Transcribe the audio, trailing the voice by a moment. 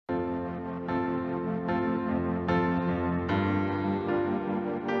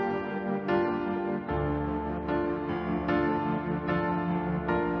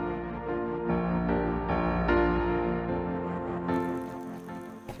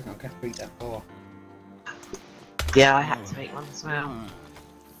I have to eat that bar. Yeah, I had to eat one as well.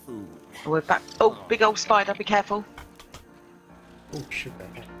 Oh, we're back. Oh, big old spider, be careful. Oh, sugar.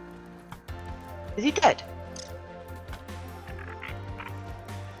 Is he dead?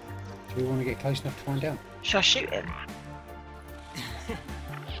 Do we want to get close enough to find out? Should I shoot him?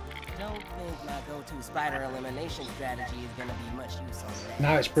 Don't think my go-to spider elimination strategy is gonna be much use on that.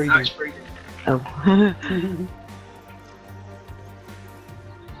 No, it's breathing. Oh.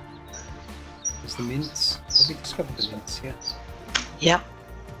 There's the mints. Have we discovered the mints yet? Yep.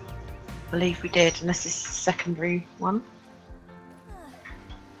 I believe we did, unless this is the secondary one.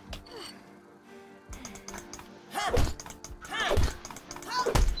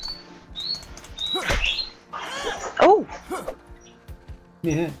 Oh!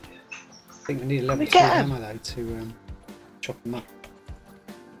 Yeah. I think we need a level 2 get 'em? ammo though to chop them up.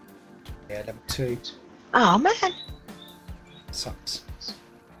 Yeah, level 2. Oh man! Sucks.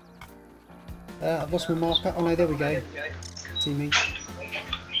 I've lost my marker. Oh no, there we go. See me.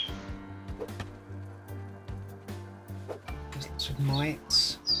 There's lots of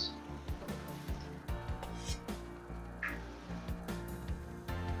mites.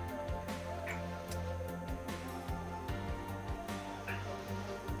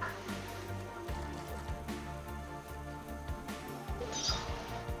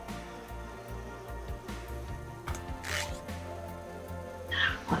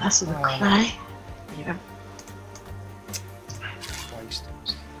 Well, that's all the clay. Yeah. Waste.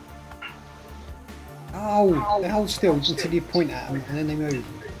 Oh, they hold still until you point at them and then they move.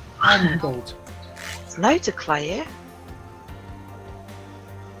 Oh my god. There's loads of clay here.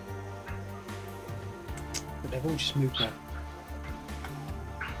 But they've all just moved back.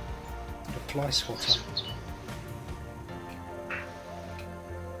 The fly swatter.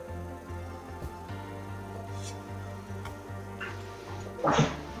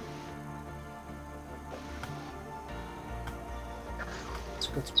 There's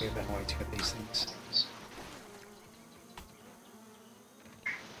got to be a better way to get these things.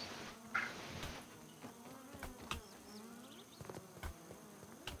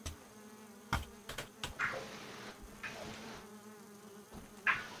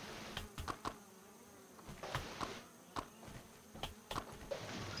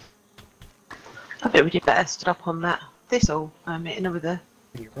 I bet we did better stood up on that thistle, hitting her with a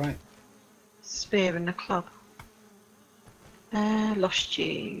You're right. spear in the club. Lost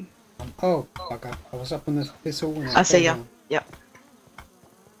you. Oh, bugger. I was up on the thistle and I see fell ya. down. Yep.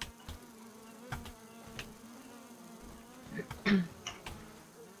 Am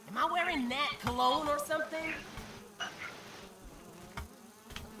I wearing that cologne or something?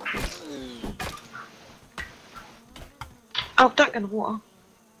 Oh, don't go in the water.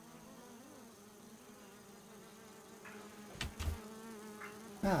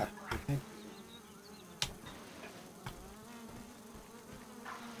 Ah, okay.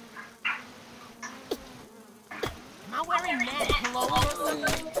 Am I wearing that cologne or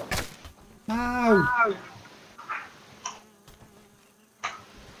something? No!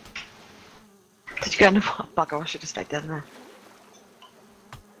 Did you go in the water? Bugger, I should have stayed down there.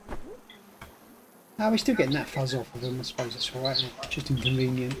 No, we're still getting that fuzz off of them. I suppose it's alright, isn't it? Just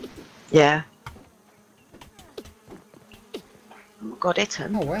inconvenient. Yeah. Oh god, hit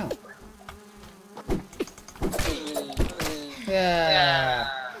him. Oh, wow. Yeah!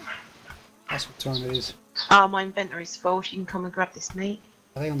 That's what time it is. Oh, my inventory's full. You can come and grab this meat.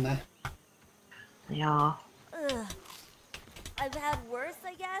 Are they on there? They are. Ugh. I've had worse,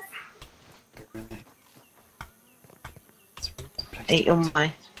 I guess. Get rid of that. It's a really good place Eat to all put it.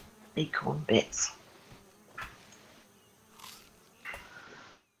 my acorn bits.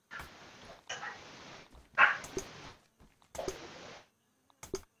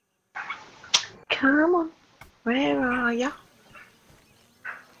 Come on. Where are ya?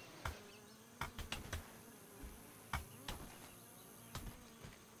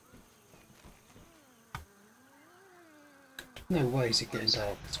 No way is it getting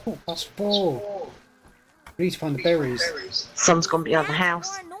dark. It's 4:04. We need to find the berries. Sun's gone behind the That's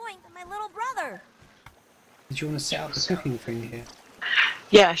house. more annoying than my little brother. Did you want to set up the cooking thing here?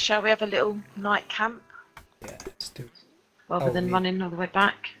 Yeah, shall we have a little night camp Yeah, let's do it. rather Oh, than yeah. running all the way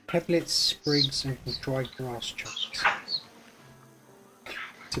back? Peblets, sprigs, and dried grass chunks.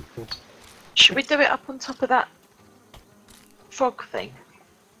 Typical. Should we do it up on top of that frog thing?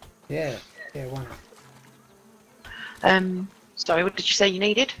 Yeah, yeah, why not? Sorry, what did you say you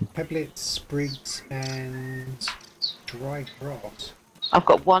needed? Peblets, sprigs, and dried grass. I've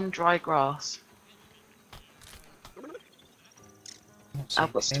got one dry grass. Not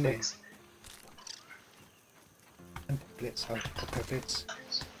I've got seeing any. sprigs. And peblets, I've got peblets.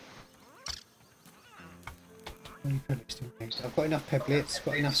 What do you pellets do we need? I've got enough pebblets,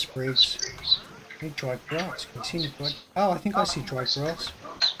 got enough sprigs. I need dried grass. Can you see any dried? Oh, I think I see dried grass.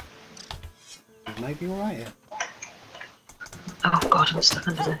 Maybe alright here. Oh god, I'm stuck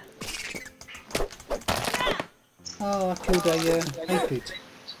under there. Oh, I killed a aphid.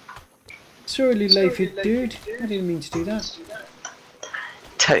 Sorry, little aphid dude. I didn't mean to do that.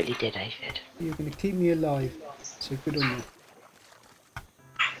 Totally did, aphid. You're going to keep me alive. So good on you.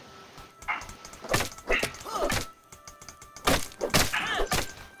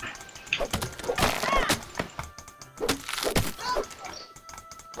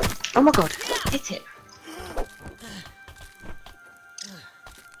 Oh my god, hit it.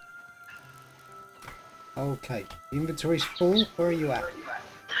 Okay, the inventory's full. Where are you at?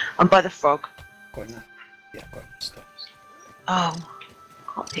 I'm by the frog. Got enough. Yeah, got enough stuff. Oh,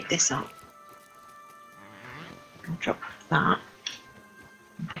 can't pick this up. I'll drop that.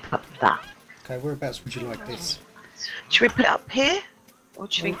 And pick up that. Okay, whereabouts would you like this? Should we put it up here? Or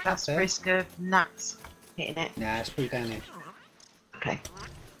do you think Up that's there. risk of gnats hitting it? Nah, let's put it down here. Okay.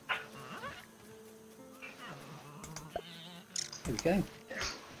 There we go.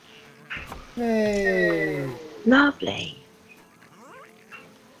 Hey! Lovely.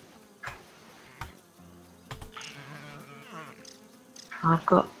 I've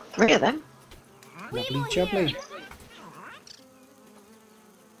got 3 of them. Lovely jubbly.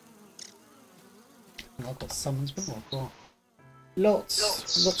 I've got some as well. I've got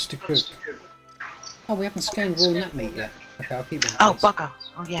lots to cook. Oh, we haven't scanned raw nut meat yet. Okay, I'll keep one. Oh, please. bugger.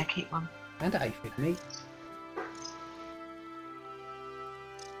 Oh yeah, keep one. And aphid meat.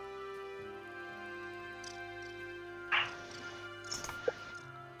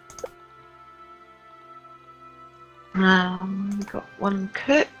 We've got one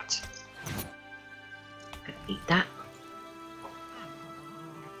cooked. Gonna eat that.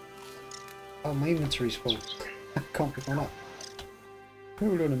 Oh, my inventory's full. I can't pick one up.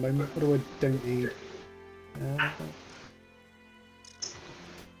 Hold on a moment. What do I don't need?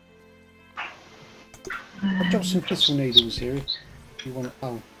 I've dropped some thistle needles here. If you want?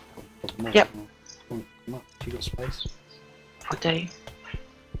 Oh, got more. Yep. Want much? You got space? I do.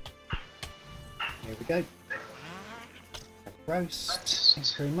 There we go. Roast.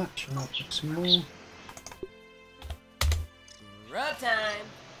 Thanks very much. And I'll put some more. Rub time.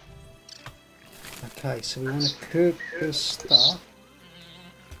 Okay, so we want to cook the stuff.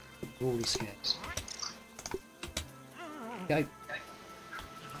 All these scans. Okay.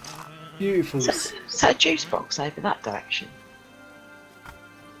 Beautiful. Is that a juice box over that direction?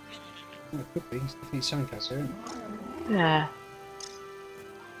 Well, it could be. It's definitely something out there, isn't it? Yeah.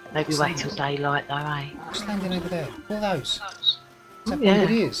 Maybe wait till daylight though, eh? What's standing over there? What are those? Is that Yeah.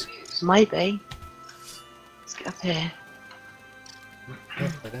 bombardiers? Maybe. Let's get up here.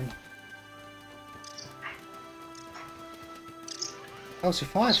 Careful then. Oh, it's a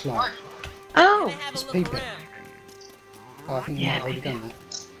firefly. Oh! It's peeping. Oh, I think you Yeah, might have already maybe. done that.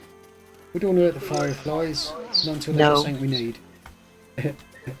 We don't hurt the fireflies, not until they've No. got something we need.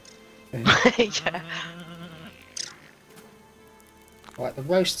 Yeah. Right, the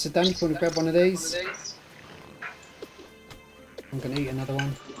roasts are done. You want to grab one of these? I'm going to eat another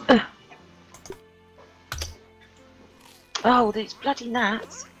one. Oh, these bloody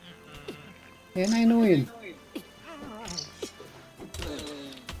gnats. Yeah, they're annoying.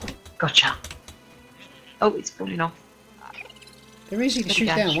 Gotcha. Oh, it's falling off. They're easy to Good shoot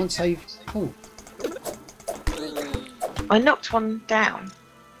catch. down once they've... Oh, I knocked one down,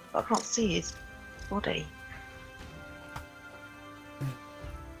 but I can't see his body.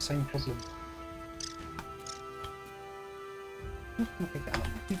 same problem. I'll pick it up.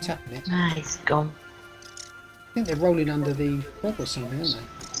 Keep tapping it. Ah, he's gone. I think they're rolling under the frog or something, aren't they?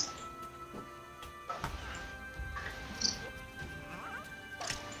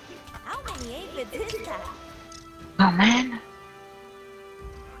 How many aphids is that? Oh man.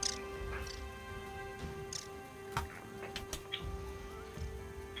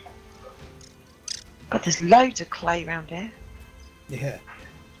 God, there's loads of clay around here. Yeah.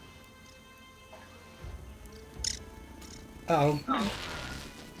 Uh oh.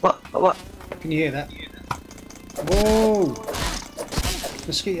 What? Can you hear that? Whoa!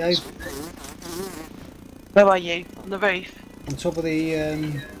 Mosquito Where are you? On the roof? on top of the.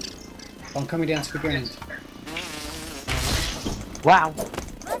 I'm coming down to the ground. Wow.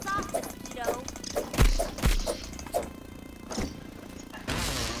 Buzz off, Mosquito.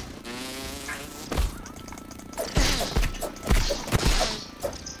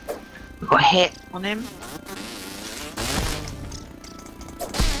 We got a hit on him.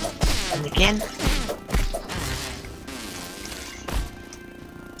 And again.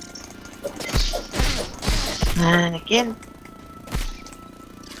 And again.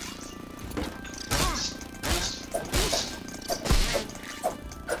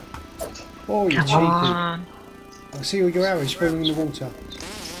 Oh, you Come cheeky. on. I see all your arrows falling in the water.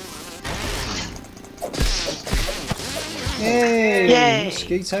 Yay! Yay!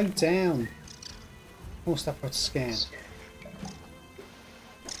 Mosquito down. More stuff for us to scan.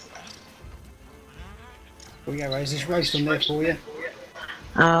 Oh yeah, Rose, there's roast on there for you.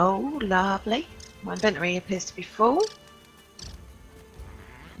 Oh, lovely. My inventory appears to be full.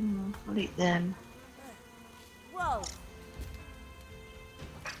 I'll eat them. Whoa.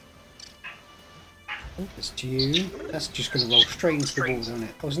 Oh, there's dew. That's just going to roll straight into the water, isn't it?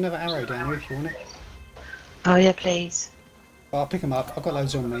 Oh, there's another arrow down here if you want it. Oh yeah, please. Oh, I'll pick them up. I've got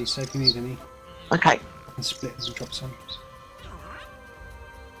loads on me, so if you need any, Okay. I can split them and drop some.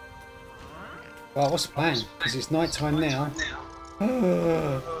 Well, what's the plan? Because it's night time now.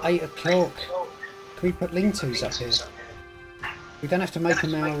 8 o'clock. Can we put lean-tos up here? We don't have to make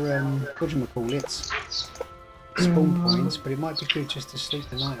them our, whatchamacallits, spawn points, but it might be good just to sleep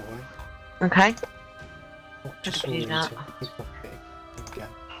the night away. Okay. Oh, I just can do that. There we go.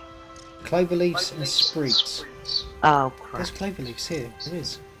 Clover leaves and sprigs. Oh crap. There's clover leaves here. There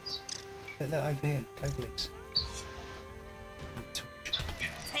is. Look over here. Clover leaves.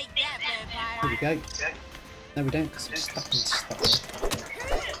 Take that, Here vampire. we go. No, we don't, because I'm stuck in stuff.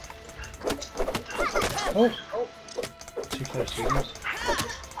 Oh! Too close to it.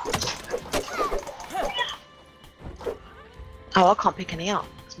 Oh, I can't pick any up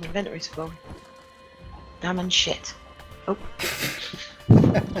because my inventory's full. Damn and shit. Oh.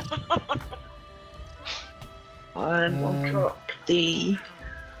 I'll drop the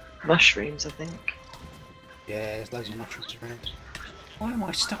mushrooms, I think. Yeah, there's loads of mushrooms around. Why am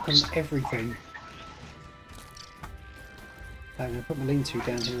I stuck on everything? I'm going to put my lean-to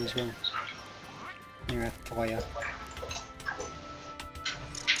down here as well. Near our fire.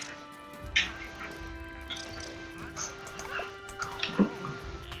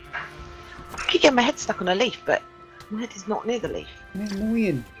 I keep getting my head stuck on a leaf, but my head is not near the leaf. Isn't it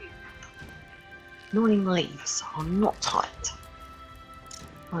annoying? Morning leaves are not tight.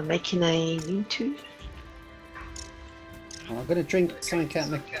 I'm making a lean-to. Well, I'm going to drink something out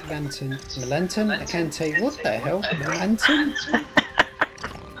of my lantern. My lantern? I can't tell you. What the hell? My lantern?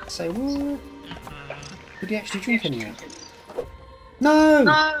 Say what? Did he actually drink any of it? No!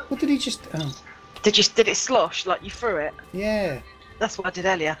 No! What did he just... Oh, Did it slosh like you threw it? yeah. That's what I did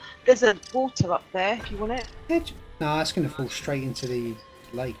earlier. There's a water up there if you want it. No, that's going to fall straight into the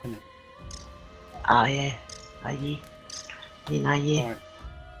lake, isn't it? Oh yeah. Oh yeah. You know, yeah. Right.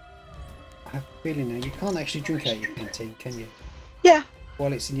 I have a feeling now, you can't actually drink out of your canteen, can you? Yeah.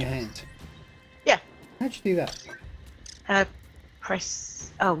 While it's in your hand. Yeah. How'd you do that? Press...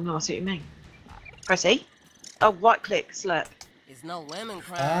 Oh no, I see what you mean. Press E. Oh, right click, slurp. It's no lemon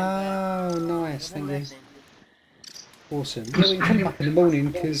crime. Oh, nice, but thank you. nothing. Awesome. Yeah, we can come up in the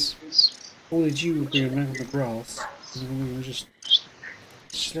morning because all the dew will be around the grass. And then we will just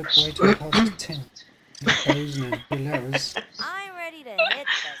slip away to past 10. Those now, hilarious. I'm ready to hit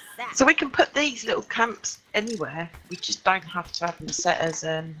the sack. So we can put these little camps anywhere. We just don't have to have them set as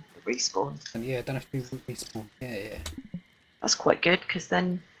respawn. And yeah, don't have to be respawn. Yeah, yeah. That's quite good because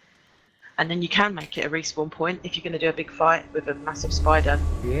then, and then you can make it a respawn point if you're going to do a big fight with a massive spider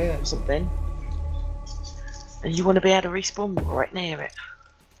Yeah. or something. And you want to be able to respawn right near it.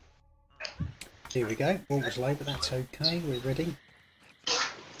 Here we go. Water's low, but that's okay. We're ready.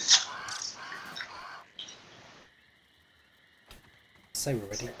 Say we're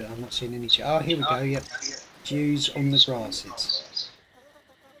ready, but I'm not seeing any. Oh, here we go. Yep. Dews on the grasses.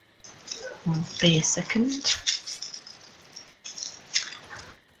 Be a second.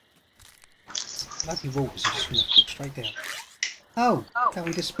 Lovely waters are just going to fall straight down. Oh, that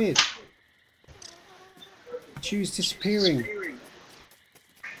one disappeared. Dews disappearing.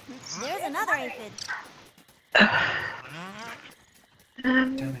 There's another aphid.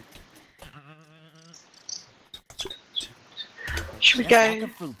 Damn it. Should we Just like go a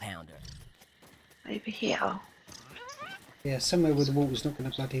fruit pounder. over here? Yeah, somewhere where the water's not going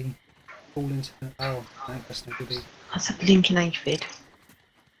to bloody fall into the... Oh, no, that's not good either. That's a blinking aphid.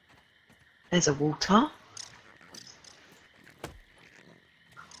 There's a water.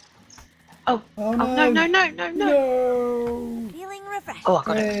 Oh, Oh, no, no. no. Feeling refreshed. Oh, I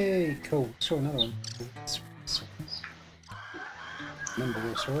got it. Hey, cool. Saw another one. Remember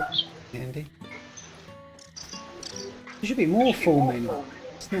we saw it. Handy. There should be more forming.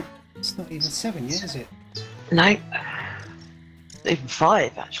 It's not even 7 yet, is it? No. Even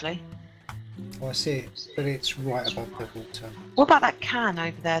 5, actually. Oh, I see it, but it's right above the water. What about that can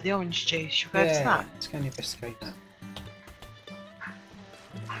over there, the orange juice? Should we go over to Yeah, that? let's go and investigate that.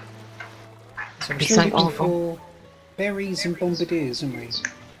 So Could we're be still something looking awful. for berries and bombardiers, aren't we?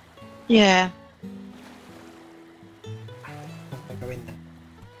 Yeah. Oh, they go in there.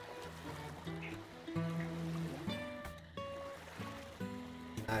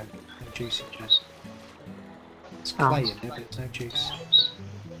 No, no juicy juice. It's Oh. clay in there, but there's no juice.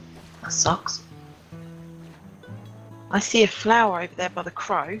 That sucks. I see a flower over there by the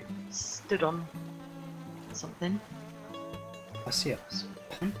crow. Stood on something. I see a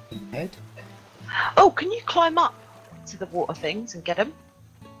pumpkin head. Oh, can you climb up to the water things and get them?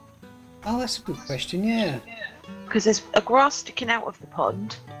 Oh, that's a good question, yeah. Because there's a grass sticking out of the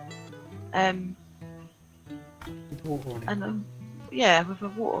pond. With water on it. And yeah, with a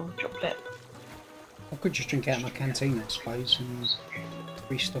water droplet. I could just drink out of my canteen, I suppose, and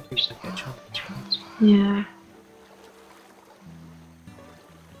restock it if I get a chance. Yeah.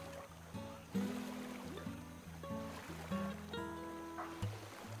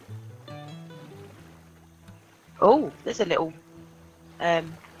 Oh, there's a little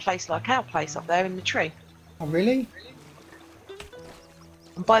place like our place up there in the tree. Oh, really?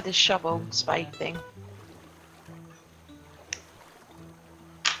 And by the shovel spade thing.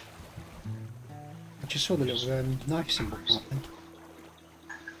 I just saw the little knife symbol come up then.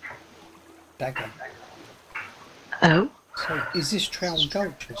 Dagger. Oh. So, is this Trowel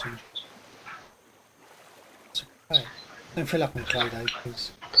Gulch or something? It's okay. Don't fill up my clay though,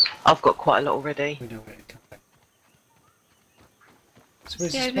 because I've got quite a lot already. we know where to come back. So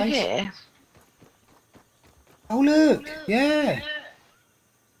where's See this over place? here? Oh look! Yeah!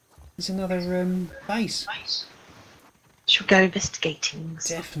 There's another base. Shall we go investigating?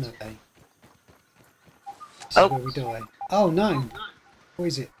 Definitely. This Oh. is where we die. Oh no! What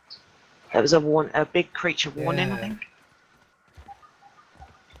is it? There was a big creature warning, I Yeah. think.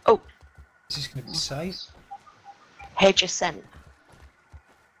 Oh, Is this going to be safe? hedge ascent.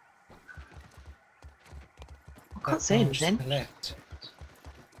 I can't That see branch to anything. the left.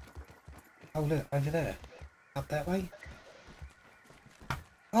 Oh look, over there. Up that way.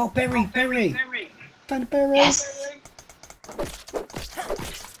 Oh, berry! Berry! Found a berry! Yes! Oh,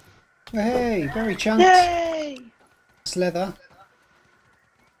 hey, berry chunks! Yay! It's leather.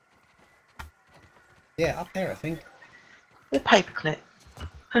 Yeah, up there I think. The paperclip.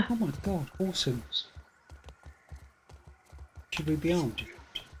 Oh my god, awesome. Should we be armed?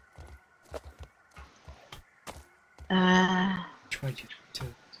 Which way to...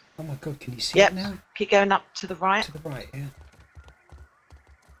 Oh my god, can you see Yep. it now? Keep going up to the right. To the right, yeah.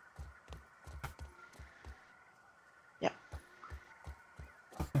 Yep.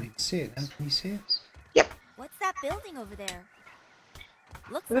 I can't even see it now, can you see it? Yep. What's that building over there?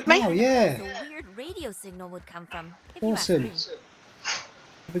 Looks With like me? Oh, where the yeah. place a weird radio signal would come from. If you ask Awesome. me.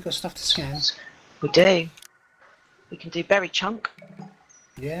 Have we got stuff to scan? We do. We can do berry chunk.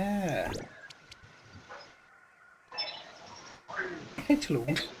 Yeah.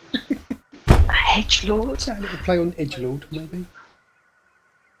 Edgelord? A hedge lord. Is that a little play on Edgelord, maybe?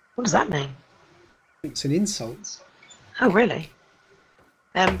 What does that mean? I think it's an insult. Oh, really?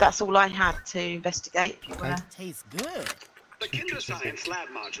 That's all I had to investigate. If you Okay. wanna... Tastes good. The Kinder Science lab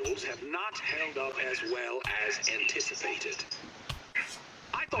modules have not held up as well as anticipated.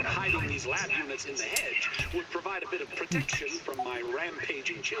 I thought hiding these lab units in the hedge would provide a bit of protection from my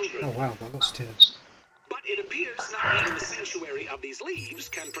rampaging children. Oh wow, I lost it. But it appears not even the sanctuary of these leaves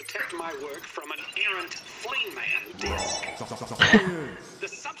can protect my work from an errant flame man disc. The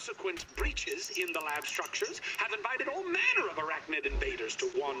subsequent breaches in the lab structures have invited all manner of arachnid invaders to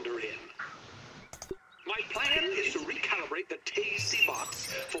wander in. My plan is to recalibrate the TASE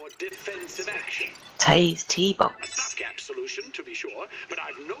box for defensive action. Tase A T-box. stopgap solution, to be sure, but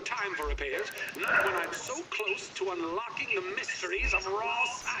I've no time for repairs, not when I'm so close to unlocking the mysteries of raw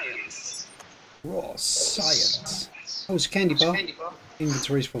science. Raw science. Oh, it's a candy bar.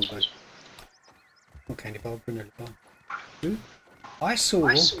 Inventory's full though. Not candy bar, granola bar. Ooh. I saw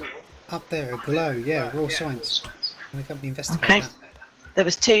up there a glow, yeah, raw science. I'm going to go investigate Okay. that. There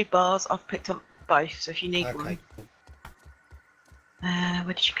was 2 bars. I've picked up both, so if you need Okay, one. cool.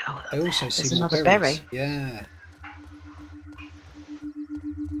 Where did you go? I also There's see more another berries. berry. Yeah.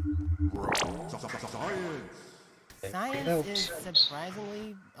 Science helps. is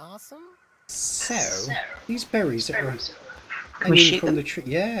surprisingly awesome. So, these berries that are we hanging shoot from them? the tree.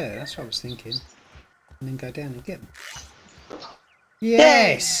 Yeah, that's what I was thinking. And then go down and get them.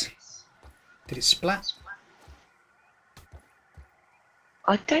 Yes! Did it splat?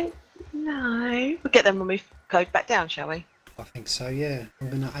 I don't know. We'll get them when we go back down, shall we? I think so, yeah. I'm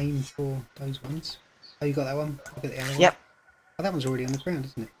going to aim for those ones. Oh, you got that one? I'll get the other one. Yep. Oh, that one's already on the ground,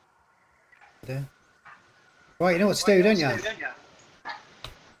 isn't it? There. Right, you know what to do, don't you?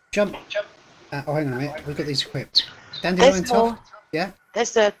 Jump. Oh, hang on a minute. We've got these equipped. Dandelion There's more. top. Yeah?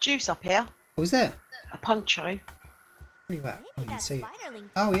 There's a juice up here. What was there? A poncho. Where are you at? Oh, you Maybe can that see it. spiderling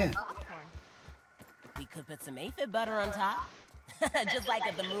Oh, yeah. popcorn. We could put some aphid butter on top. Just like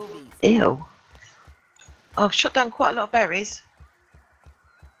at the movies. Ew. I've shot down quite a lot of berries.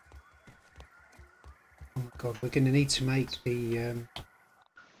 Oh my god, we're going to need to make the...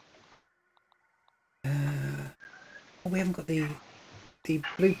 oh, we haven't got the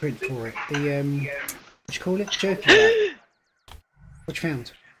blueprint for it. The, what do you call it? Jerky rat. What you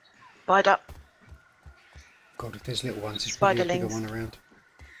found? Spider. God, if there's little ones, there's probably a bigger Spiderlings. one around.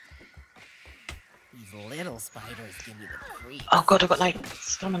 These little spiders give me the creeps. Oh god, I've got no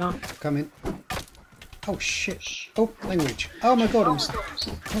stamina. Come in. Oh shit. Oh, language. Oh my god,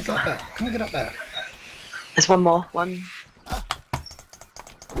 can't get up there. Can't get up there. There's one more. One.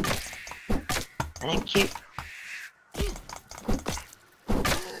 Thank you.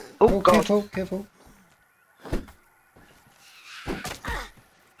 Oh god. Careful, careful.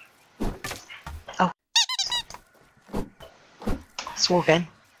 Oh. Swore again.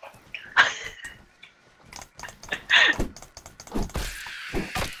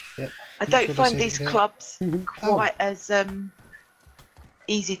 Yep. I don't Sure find that's these it, yeah. clubs Oh, quite as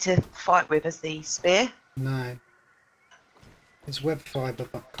easy to fight with as the spear. no. There's web fibre,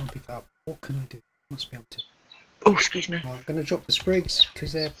 but I can't pick it up. What can I do? Must be able to. Oh, excuse me. Right, I'm going to drop the sprigs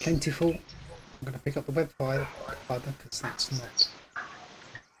because they're plentiful. I'm going to pick up the web fibre because that's not.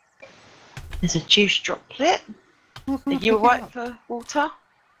 There's a juice droplet. Oh, Are can I you pick it alright up? for water?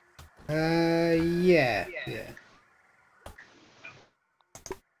 Yeah.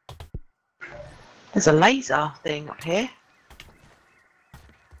 There's a laser thing up here.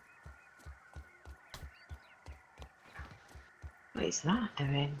 What is that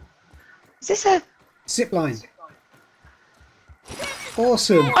doing? Is this a... Zip line.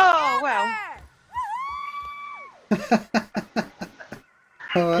 Awesome. Oh, well.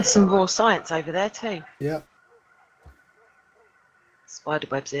 Oh, There's some raw science over there too. yeah. Spider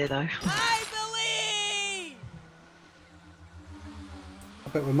webs here though. I believe! I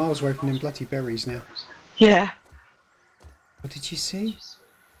bet we're miles away from them bloody berries now. Yeah. What did you see?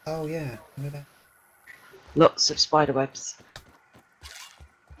 Oh yeah. Look at that. Lots of spider webs.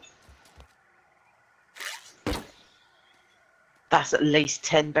 That's at least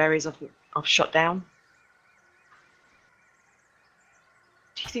 10 berries I've shot down.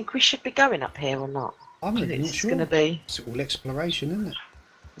 Do you think we should be going up here or not? I'm Do you really think not it's sure. going to be... It's all exploration, isn't it?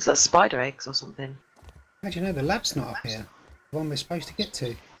 Is that spider eggs or something? How'd you know the lab's not up here? The one we're supposed to get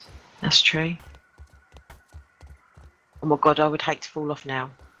to. That's true. Oh my god, I would hate to fall off now.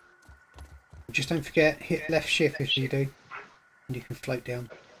 Just don't forget, hit left shift if you do. And you can float down.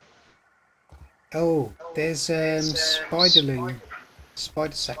 Oh, there's spiderling.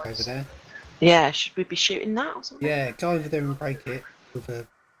 Spider sack over there. Yeah, should we be shooting that or something? Yeah, go over there and break it with a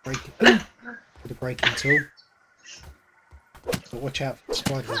with a breaking tool. But watch out for the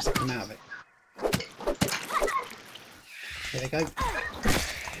spiders that come out of it. There they go.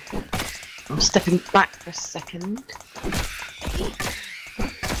 I'm stepping back for a second.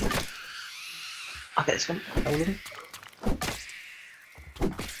 I'll get this one. Hold them.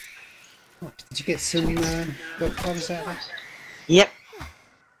 Right, did you get some web fibres out of there? Yep.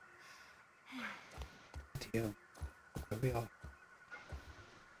 Deal. There we are.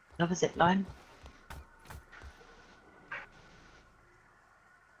 Another zip line.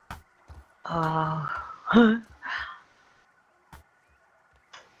 Oh.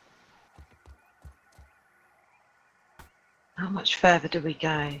 How much further do we go?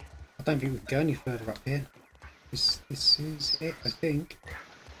 I don't think we can go any further up here. This is it, I think.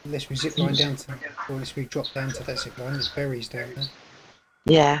 Unless we zip line down to, or unless we drop down to that zip line, there's berries down there.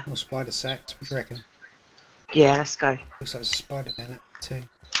 Yeah. Or spider sacks, what do you reckon? Yeah, let's go. Looks like there's a spider down there too.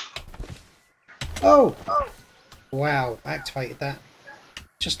 Oh! Wow, I activated that.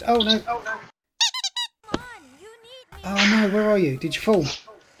 Just, oh no! Come on, you need me. Oh no, where are you? Did you fall?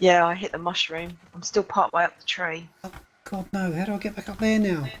 Yeah, I hit the mushroom. I'm still part way up the tree. Oh god no, how do I get back up there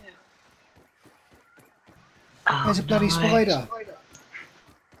now? Oh, There's a bloody no. spider!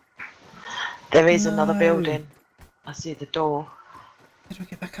 There is another No. building. I see the door. How do I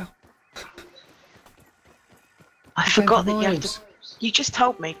get back up? I I'm forgot that going you for have to... You just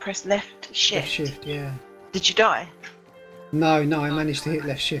told me press left shift. Left shift, yeah. Did you die? No, I managed to hit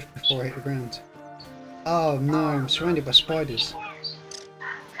left shift before I hit the ground. Oh no, I'm surrounded by spiders.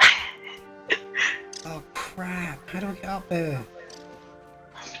 Oh crap! How do I get up there?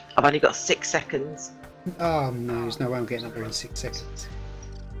 I've only got 6 seconds. Oh no, there's no way I'm getting up there in 6 seconds.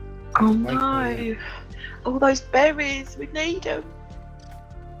 Oh Wait for no! you. All those berries, we need them.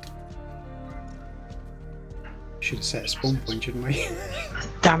 Should have set a spawn point, shouldn't we?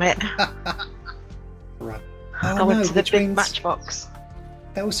 Damn it! Right. I Oh went no, to the which big means matchbox.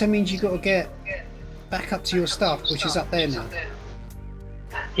 that also means you've got to get back up to your stuff, which is up there now.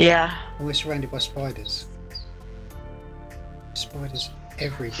 Yeah. And we're surrounded by spiders. Spiders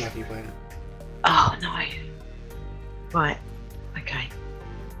every bloody where. Oh no. Right. Okay.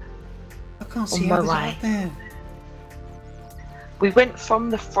 I can't see On how my to get way. up there. We went from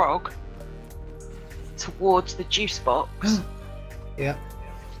the frog towards the juice box. Yeah.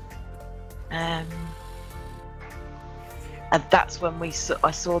 And that's when we saw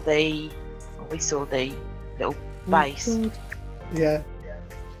the little base. Yeah.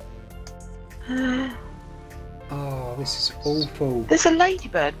 Oh, this is awful. There's a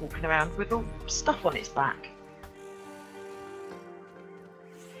ladybird walking around with all stuff on its back.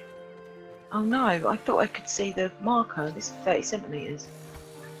 Oh no, I thought I could see the marker. This is 30 centimetres.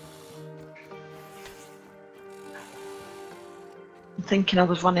 I'm thinking I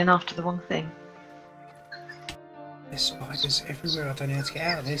was running after the wrong thing. There's spiders everywhere. I don't know how to get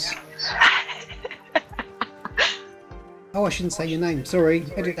out of this. Oh, I shouldn't say your name. Sorry.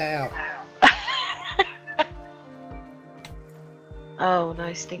 Edit that out. Oh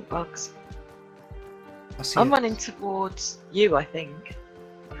no, stink bugs. I see, I'm running towards you, I think.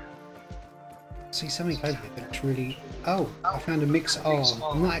 see something over there that looks really... Oh, I found a mix. Oh,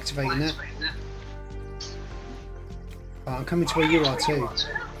 I'm not activating that. Oh, I'm coming to where you are too.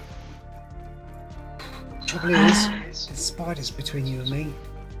 Trouble is, there's spiders between you and me.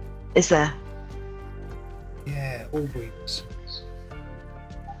 Is there? Yeah, all weeds.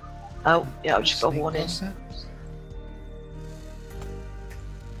 Oh, yeah, I've just got a Sneak warning. past that.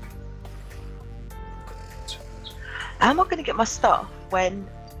 How am I going to get my stuff when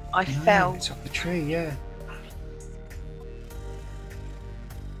I No, fell? it's up the tree, yeah.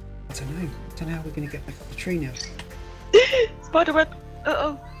 I don't know. I don't know how we're going to get back up the tree now. Spider web.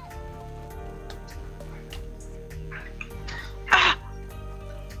 Uh-oh. Ah!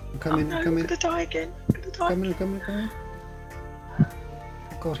 I'm coming, Oh, no, I'm coming. I'm going to die again. I'm going to die. I'm coming. Oh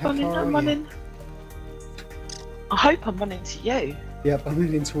God, how Running, far are I'm you? running. I hope I'm running to you. Yep, I'm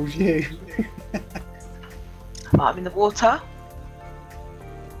heading towards you. I'm in the water.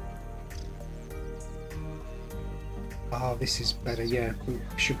 Oh, this is better, yeah. We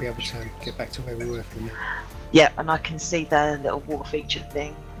should be able to get back to where we were from now. Yep, and I can see the little water feature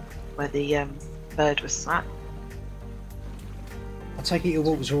thing where the bird was sat. I take it your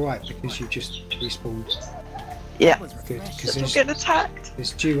water's alright because you just respawned. Yeah. Good, because I'm getting attacked.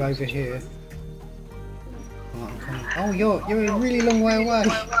 there's dew over here. Oh, I'm coming. Oh, you're a really long way away.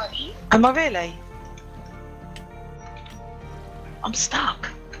 Am I really? I'm stuck.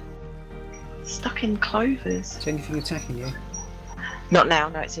 Stuck in clovers. Is anything attacking you? Not now,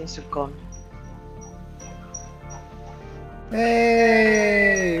 no, it seems to have gone.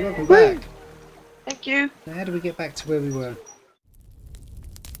 Hey! Welcome Woo! back. Thank you. Now, how do we get back to where we were?